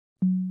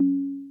Lions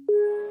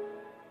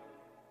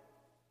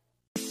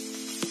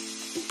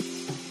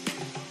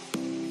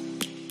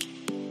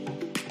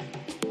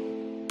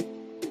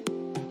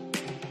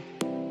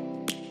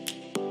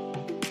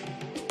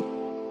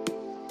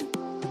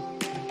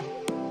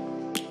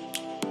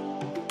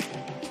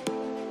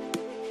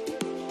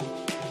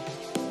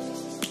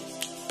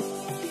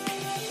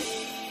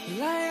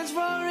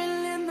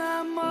roaring in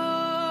the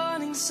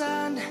morning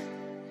sun,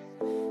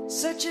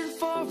 searching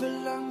for a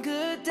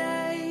longer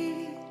day.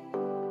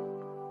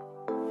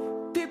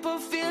 People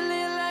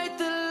feeling like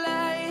the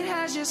light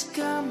has just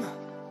come.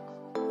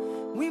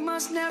 We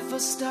must never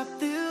stop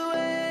the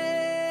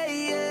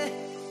way.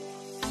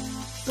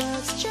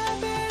 Birds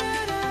chirping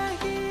and I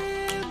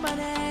hear my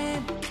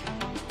name,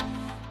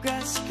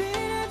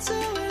 grasping into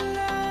a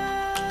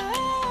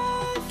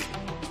life.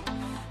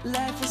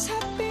 Life is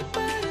happy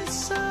but it's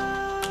so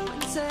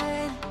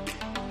insane.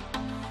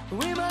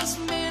 We must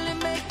merely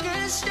make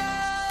a start.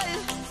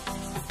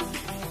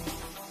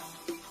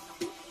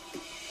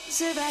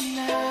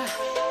 Savannah,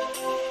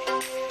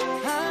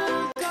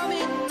 I'm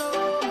coming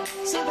home.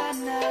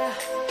 Savannah,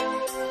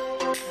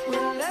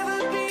 we'll never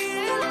be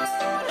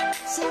alone.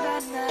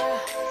 Savannah,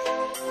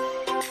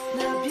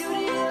 the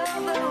beauty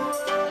of the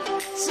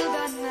world.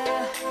 Savannah,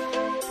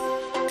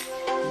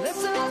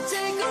 let's all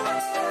take a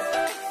walk.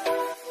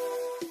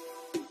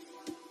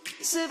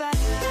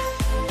 Savannah.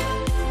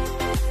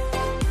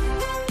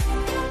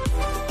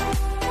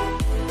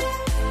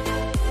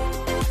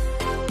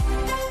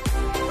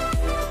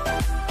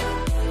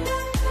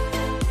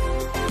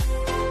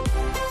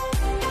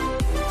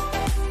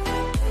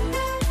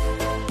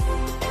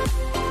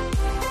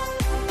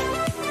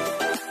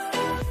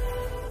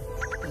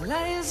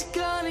 Lion's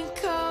gonna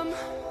come.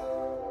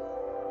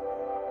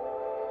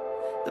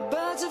 The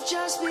birds have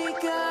just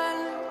begun.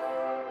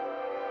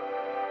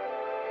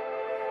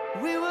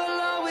 We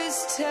will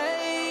always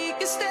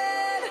take a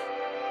stand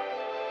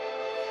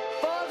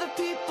for the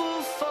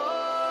people,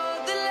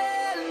 for the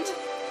land.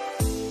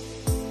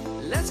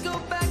 Let's go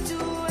back to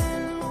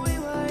when we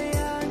were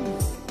young.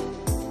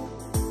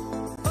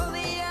 For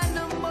the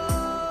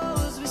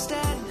animals we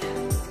stand.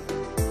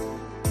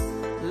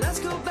 Let's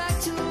go back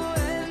to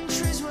when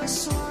trees were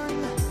swung.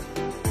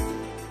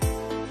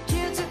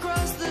 Kids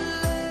across the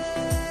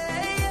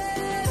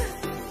land.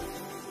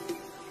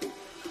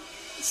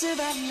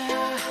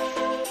 Savannah,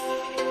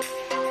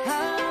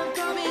 I'm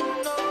coming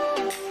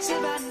home.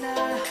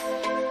 Savannah,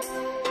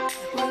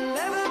 we'll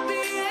never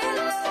be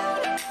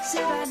alone.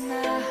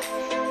 Savannah,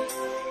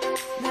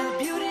 the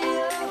beauty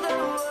of the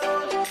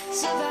world.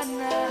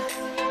 Savannah,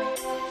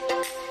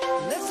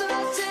 let's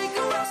all take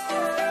a walk.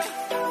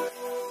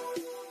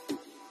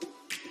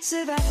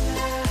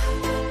 Savannah,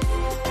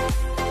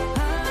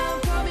 I'm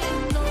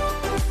coming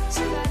home.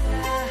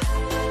 Savannah,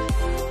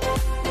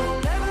 we'll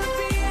never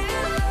be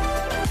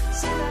alone.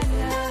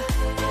 Savannah,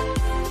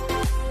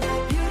 the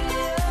beauty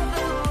of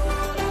the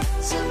world.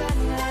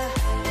 Savannah,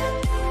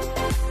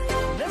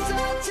 let's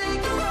all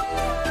take a walk.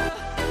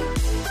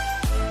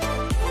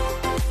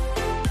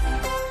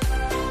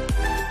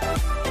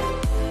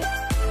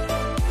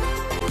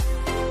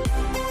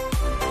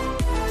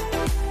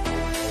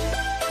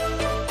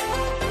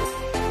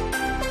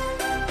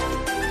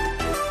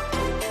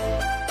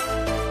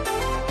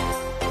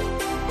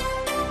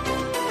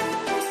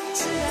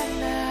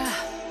 Savannah,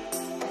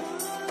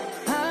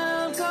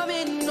 I'm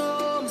coming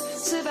home.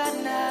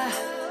 Savannah,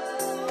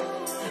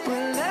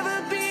 we'll never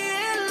be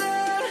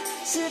alone.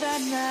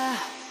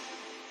 Savannah.